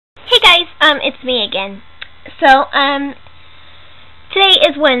Hey guys, it's me again. So, today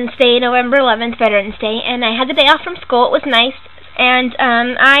is Wednesday, November 11th, Veterans Day, and I had the day off from school. It was nice, and,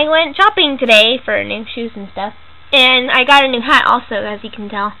 I went shopping today for new shoes and stuff. And I got a new hat also, as you can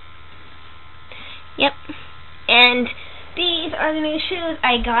tell. Yep. And these are the new shoes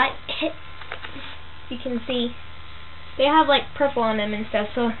I got. You can see. They have, like, purple on them and stuff,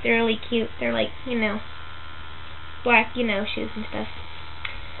 so they're really cute. They're, like, black, shoes and stuff.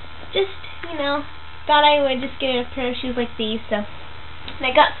 Just, thought I would just get a pair of shoes like these, so. And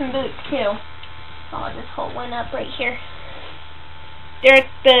I got some boots, too. I'll just hold one up right here. They're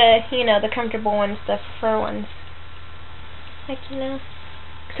the comfortable ones, the fur ones. Like, because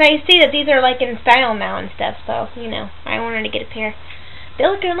I see that these are, like, in style now and stuff, so, I wanted to get a pair. They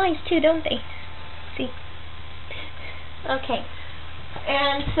look real nice, too, don't they? See? Okay.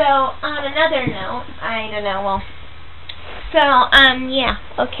 And so, on another note, yeah,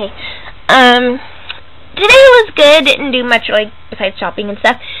 okay. Today was good, didn't do much, like, besides shopping and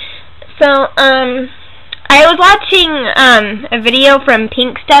stuff. So, I was watching, a video from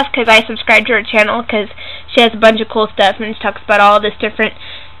Pinc Stuff, because I subscribed to her channel, because she has a bunch of cool stuff, and she talks about all this different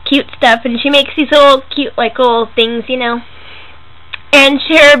cute stuff, and she makes these little cute, like, little things, And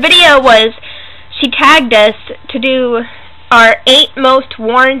her video was, she tagged us to do our 8 most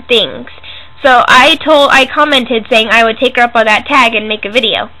worn things. So I commented saying I would take her up on that tag and make a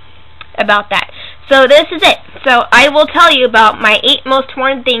video about that. So this is it. So I will tell you about my 8 most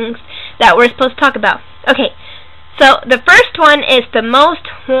worn things that we're supposed to talk about. Okay, so the first one is the most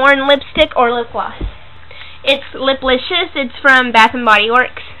worn lipstick or lip gloss. It's Liplicious. It's from Bath & Body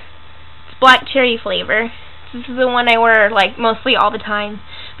Works. It's black cherry flavor. This is the one I wear, like, mostly all the time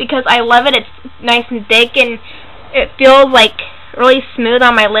because I love it. It's nice and thick and it feels, like, really smooth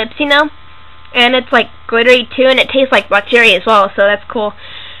on my lips, And it's, like, glittery, too, and it tastes like black cherry as well, so that's cool.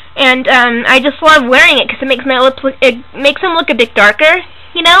 And, I just love wearing it because it makes my lips them look a bit darker,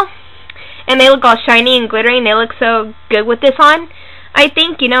 And they look all shiny and glittery, and they look so good with this on. I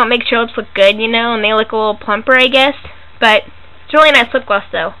think, it makes your lips look good, and they look a little plumper, I guess. But it's a really nice lip gloss,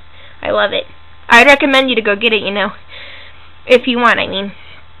 though. I love it. I'd recommend you to go get it, If you want, I mean.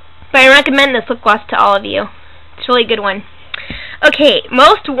 But I recommend this lip gloss to all of you. It's a really good one. Okay,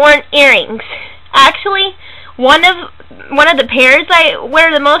 most worn earrings. Actually, one of the pairs I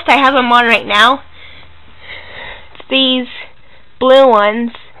wear the most, I have them on right now. It's these blue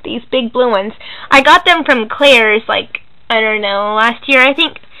ones, these big blue ones. I got them from Claire's, like, I don't know, last year I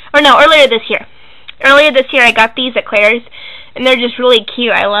think, or no, earlier this year. Earlier this year I got these at Claire's, and they're just really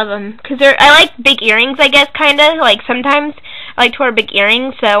cute. I love them because I like big earrings, I guess, kind of. Like sometimes I like to wear big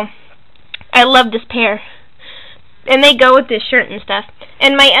earrings, so I love this pair. And they go with this shirt and stuff.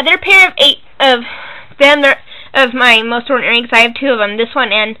 And my other pair of 8 of my most worn earrings, I have 2 of them. This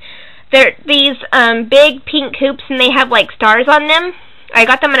one and they're these big pink hoops, and they have like stars on them. I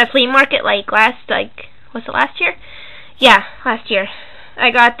got them at a flea market was it last year? Yeah, last year. I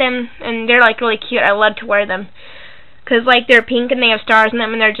got them, and they're like really cute. I love to wear them because like they're pink and they have stars in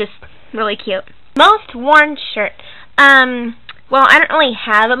them, and they're just really cute. Most worn shirt. Well, I don't really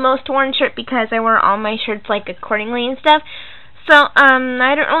have a most worn shirt because I wear all my shirts, like, accordingly and stuff. So,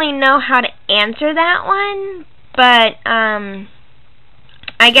 I don't really know how to answer that one. But,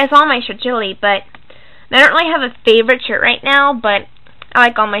 I guess all my shirts, really. But I don't really have a favorite shirt right now, but I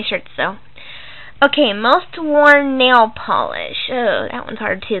like all my shirts, so. Okay, most worn nail polish. Oh, that one's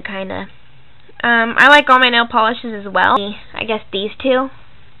hard, too, kind of. I like all my nail polishes as well. I guess these 2.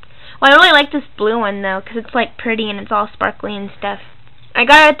 Well, I really like this blue one, though, because it's, like, pretty and it's all sparkly and stuff. I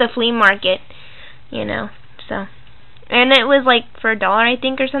got it at the flea market, so. And it was, like, for $1, I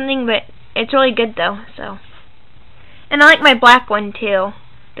think, or something, but it's really good, though, so. And I like my black one, too.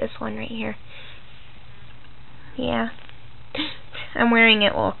 This one right here. Yeah. I'm wearing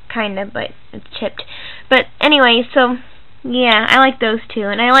it, well, kind of, but it's chipped. But anyway, so, yeah, I like those 2.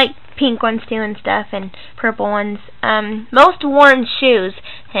 And I like pink ones too and stuff, and purple ones. Most worn shoes.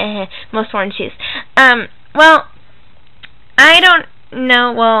 Most worn shoes. Well, I don't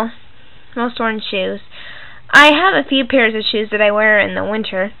know. Well, most worn shoes. I have a few pairs of shoes that I wear in the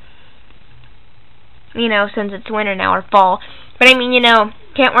winter. Since it's winter now, or fall. But I mean,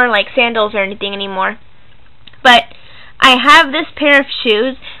 can't wear like sandals or anything anymore. But I have this pair of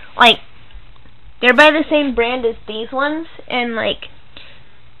shoes, like, they're by the same brand as these ones, and like,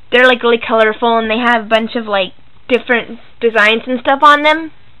 they're like really colorful, and they have a bunch of like different designs and stuff on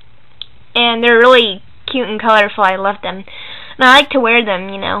them, and they're really cute and colorful. I love them, and I like to wear them.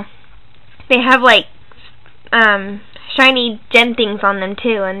 They have like shiny gem things on them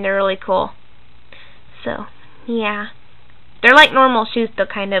too, and they're really cool. So, yeah. They're like normal shoes though,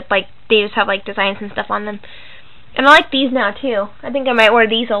 kind of. Like, they just have like designs and stuff on them. And I like these now too. I think I might wear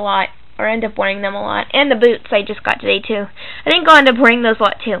these a lot, or end up wearing them a lot. And the boots I just got today too. I think I'll end up wearing those a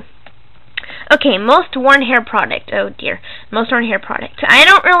lot too. Okay, most worn hair product. Oh dear. Most worn hair product. I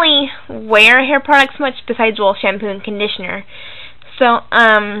don't really wear hair products much besides, well, shampoo and conditioner. So,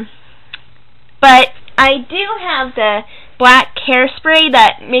 but I do have the black hairspray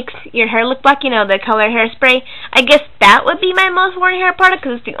that makes your hair look black, you know, the color hairspray. I guess that would be my most worn hair product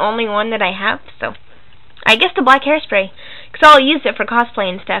because it's the only one that I have. So, I guess the black hairspray. Because I'll use it for cosplay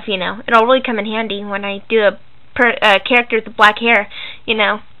and stuff, you know. It'll really come in handy when I do a character with black hair, you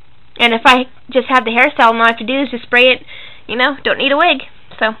know. And if I just have the hairstyle, all I have to do is just spray it, you know, don't need a wig.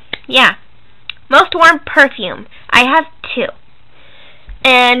 So, yeah. Most worn perfume. I have 2.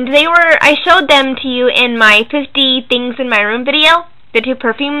 And I showed them to you in my 50 things in my room video, the 2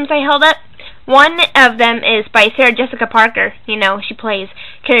 perfumes I held up. One of them is by Sarah Jessica Parker. You know, she plays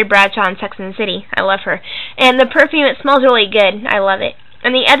Carrie Bradshaw in Sex and the City. I love her. And the perfume, it smells really good. I love it.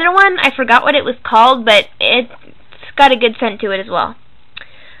 And the other one, I forgot what it was called, but it's got a good scent to it as well.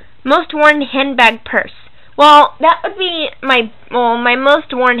 Most worn handbag purse. Well, that would be my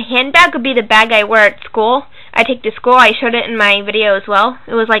most worn handbag would be the bag I wear at school. I take to school. I showed it in my video as well.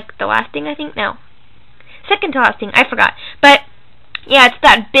 It was like the last thing, I think. No. Second to last thing. I forgot. But, yeah, it's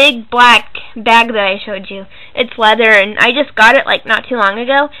that big black bag that I showed you. It's leather, and I just got it, like, not too long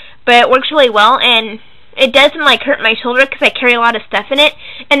ago. But it works really well, and it doesn't, like, hurt my shoulder because I carry a lot of stuff in it.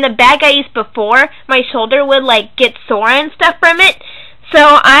 And the bag I used before, my shoulder would, like, get sore and stuff from it. So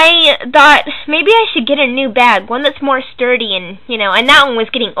I thought maybe I should get a new bag, one that's more sturdy and, you know, and that one was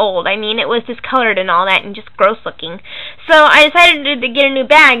getting old. I mean, it was discolored and all that and just gross looking. So I decided to get a new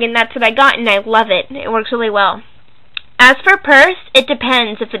bag, and that's what I got, and I love it. It works really well. As for purse, it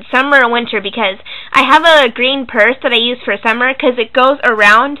depends if it's summer or winter, because I have a green purse that I use for summer because it goes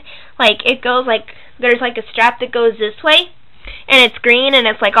around, like, it goes like, there's like a strap that goes this way, and it's green, and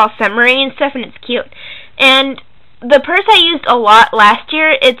it's like all summery and stuff, and it's cute. And the purse I used a lot last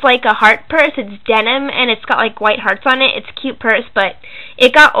year, it's like a heart purse. It's denim, and it's got like white hearts on it. It's a cute purse, but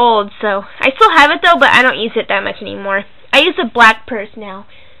it got old, so I still have it though, but I don't use it that much anymore. I use a black purse now.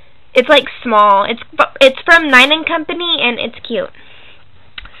 It's like small. It's from 9 & Company, and it's cute.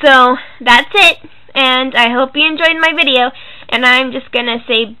 So that's it, and I hope you enjoyed my video, and I'm just gonna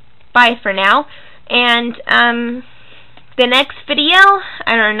say bye for now. And the next video,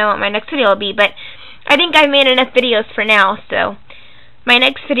 I don't know what my next video will be, but I think I've made enough videos for now, so my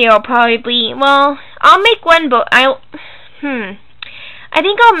next video will probably be, well, I'll make one, but I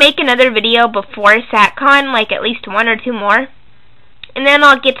think I'll make another video before SatCon, like at least 1 or 2 more, and then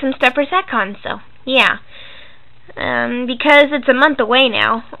I'll get some stuff for SatCon, so, yeah, because it's a month away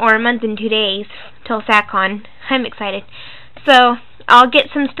now, or a month and 2 days till SatCon. I'm excited, so I'll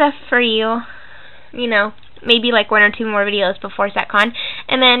get some stuff for you, you know, maybe like 1 or 2 more videos before SatCon,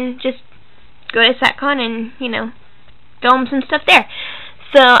 and then just go to SatCon and, you know, film some stuff there.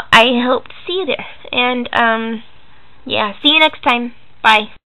 So I hope to see you there. And, yeah, see you next time.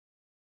 Bye.